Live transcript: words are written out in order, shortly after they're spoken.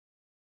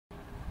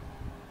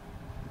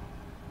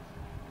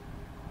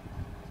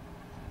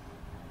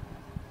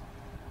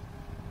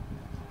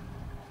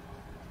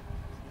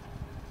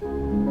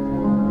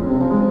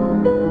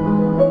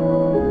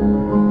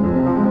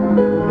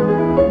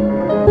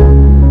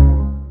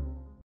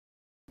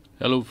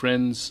Hello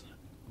friends,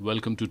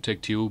 welcome to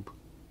TechTube.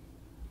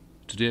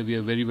 Today we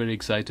are very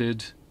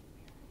excited.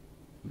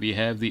 We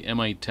have the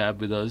Mi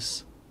tab with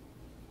us,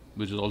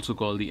 which is also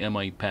called the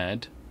Mi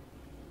Pad.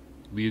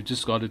 We've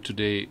just got it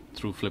today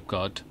through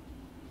Flipkart.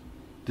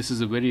 This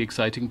is a very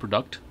exciting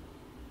product.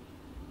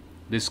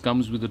 This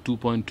comes with a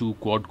 2.2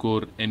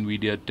 quad-core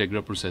NVIDIA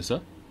Tegra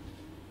processor,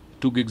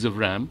 2 gigs of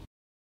RAM.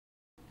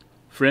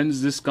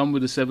 Friends, this comes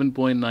with a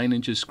 7.9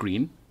 inches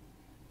screen,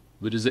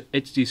 which is a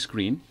HD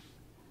screen,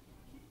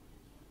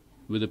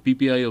 with a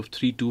PPI of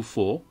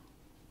 324.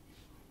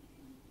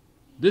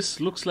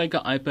 This looks like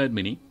an iPad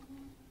mini.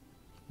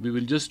 We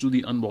will just do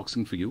the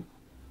unboxing for you.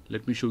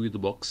 Let me show you the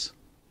box.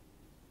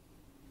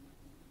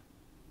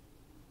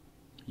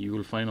 You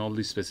will find all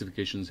these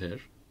specifications here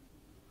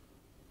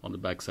on the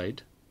back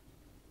side.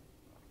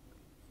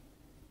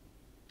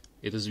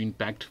 It has been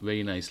packed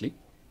very nicely.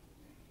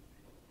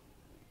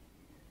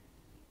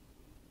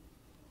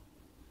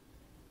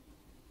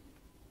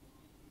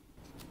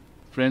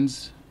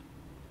 Friends,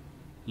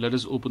 let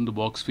us open the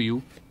box for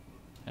you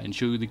and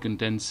show you the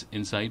contents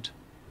inside.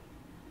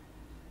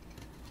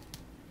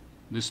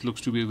 This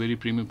looks to be a very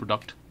premium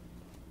product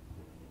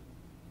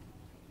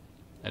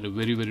at a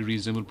very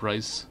reasonable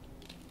price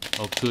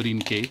of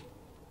 13K.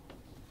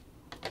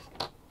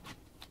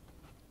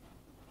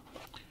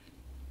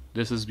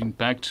 This has been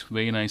packed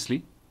very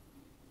nicely.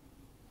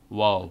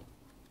 Wow,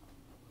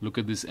 look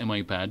at this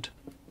Mi Pad.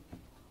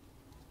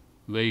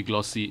 Very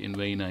glossy and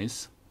very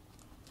nice.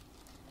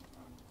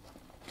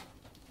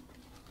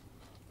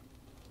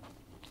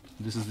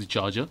 This is the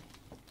charger.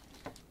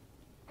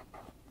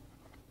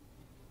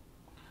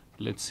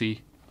 Let's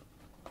see.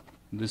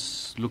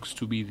 This looks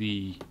to be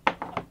the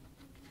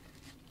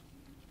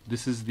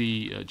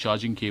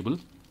charging cable,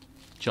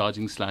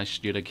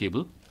 charging/data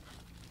cable.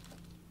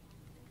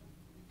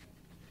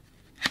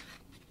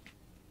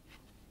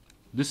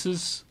 This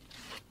is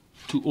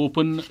to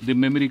open the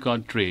memory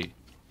card tray.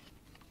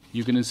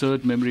 You can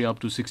insert memory up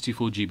to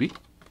 64 GB,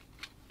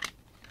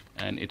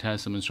 and it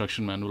has some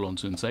instruction manual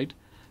also inside.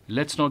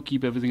 Let's not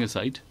keep everything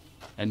aside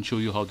and show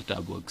you how the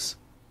tab works.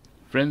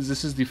 Friends,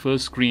 this is the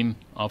first screen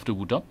after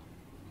boot up.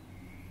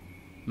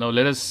 Now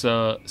let us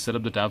set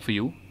up the tab for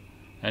you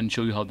and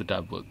show you how the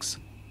tab works.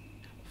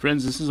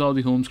 Friends, this is how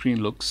the home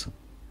screen looks.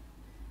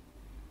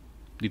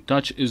 The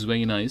touch is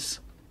very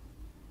nice.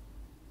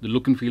 The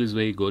look and feel is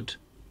very good.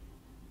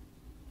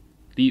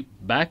 The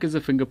back is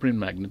a fingerprint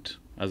magnet,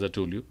 as I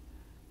told you.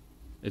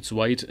 It's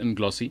white and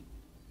glossy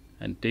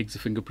and takes the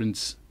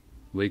fingerprints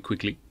very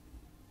quickly.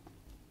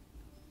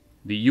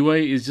 The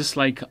UI is just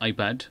like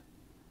iPad,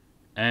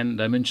 and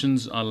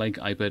dimensions are like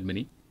iPad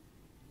mini.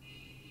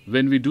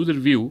 When we do the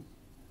review,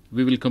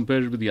 we will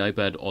compare it with the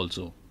iPad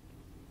also,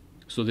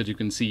 so that you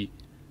can see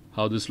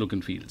how this look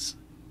and feels.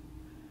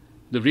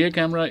 The rear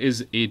camera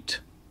is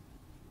 8,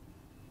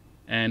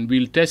 and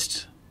we'll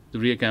test the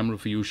rear camera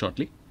for you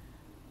shortly.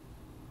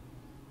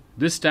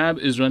 This tab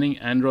is running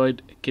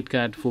Android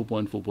KitKat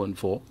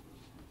 4.4.4.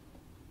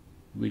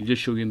 We'll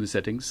just show you in the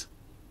settings.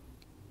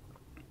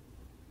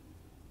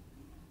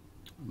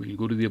 We'll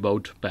go to the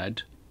About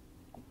pad.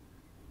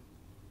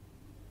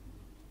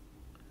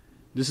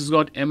 This has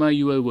got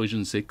MIUI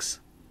version 6.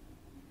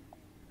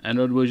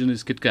 Android version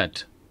is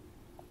KitKat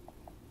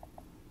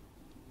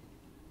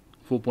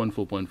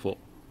 4.4.4.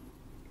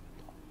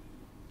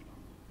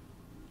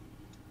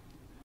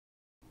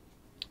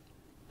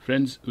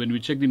 Friends, when we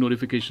check the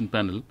notification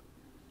panel,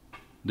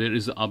 there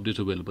is an update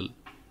available.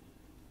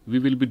 We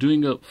will be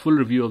doing a full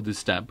review of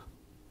this tab,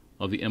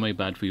 of the Mi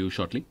Pad for you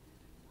shortly.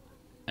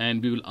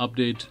 And we will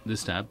update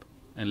this tab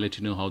and let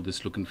you know how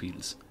this look and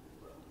feels.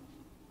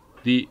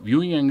 The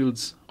viewing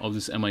angles of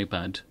this Mi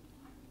Pad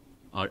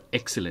are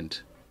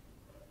excellent,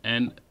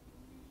 and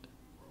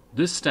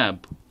this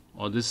tab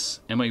or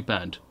this Mi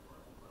Pad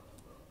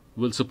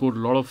will support a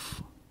lot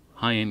of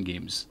high-end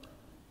games.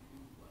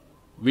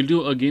 We'll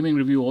do a gaming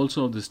review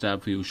also of this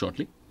tab for you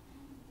shortly,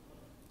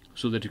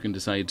 so that you can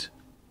decide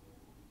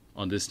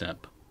on this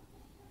tab.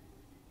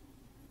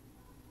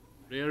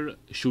 Rear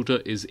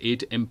shooter is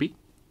 8 MP.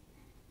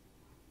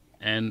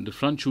 And the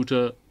front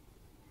shooter,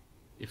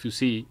 if you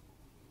see,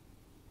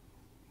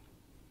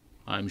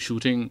 I'm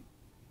shooting.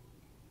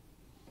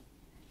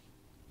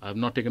 I have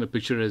not taken a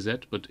picture as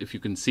yet, but if you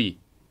can see,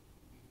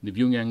 the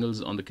viewing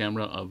angles on the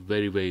camera are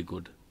very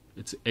good.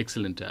 It's an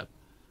excellent tab.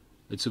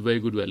 It's a very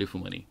good value for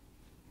money.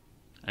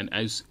 And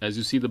as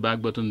you see, the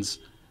back buttons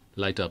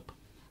light up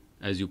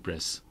as you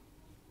press.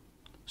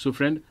 So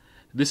friend,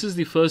 this is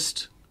the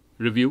first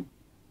review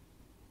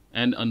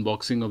and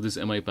unboxing of this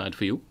Mi Pad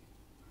for you.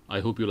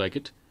 I hope you like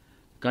it.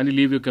 Kindly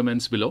leave your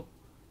comments below,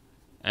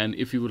 and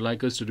if you would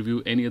like us to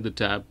review any other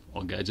tab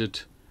or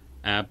gadget,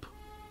 app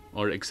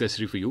or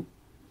accessory for you,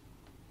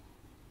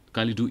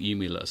 kindly do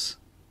email us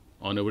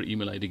on our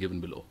email ID given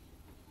below.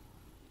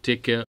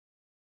 Take care.